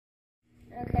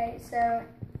So,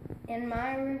 in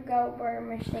my Rube Goldberg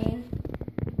machine,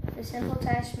 the simple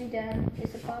task to be done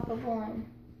is to pop a balloon.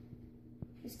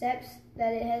 The steps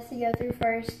that it has to go through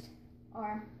first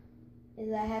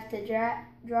is I have to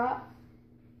drop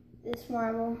this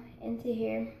marble into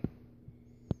here,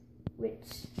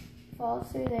 which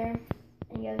falls through there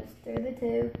and goes through the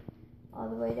tube all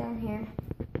the way down here.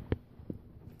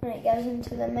 When it goes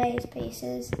into the maze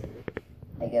pieces,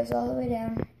 it goes all the way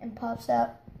down and pops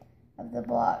out of the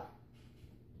block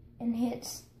and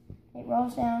it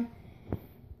rolls down,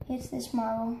 hits this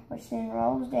marble, which then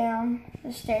rolls down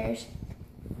the stairs,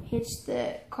 hits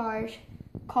the car,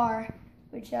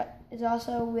 which is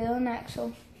also a wheel and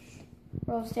axle,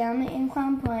 rolls down the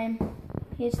incline plane,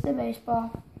 hits the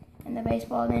baseball, and the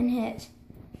baseball then hits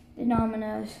the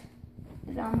dominoes.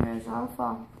 The dominoes all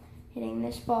fall, hitting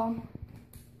this ball,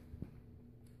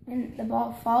 and the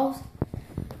ball falls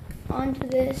onto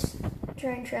this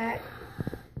train track,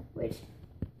 which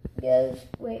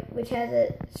has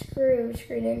a screw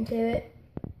screwed into it,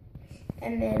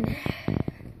 and then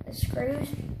the screw's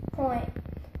point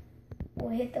will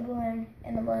hit the balloon,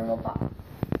 and the balloon will pop.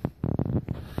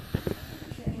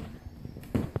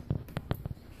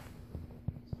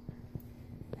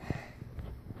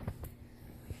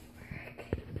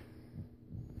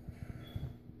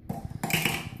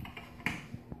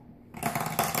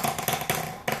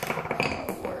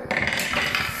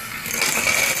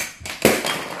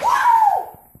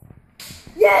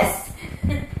 Yes!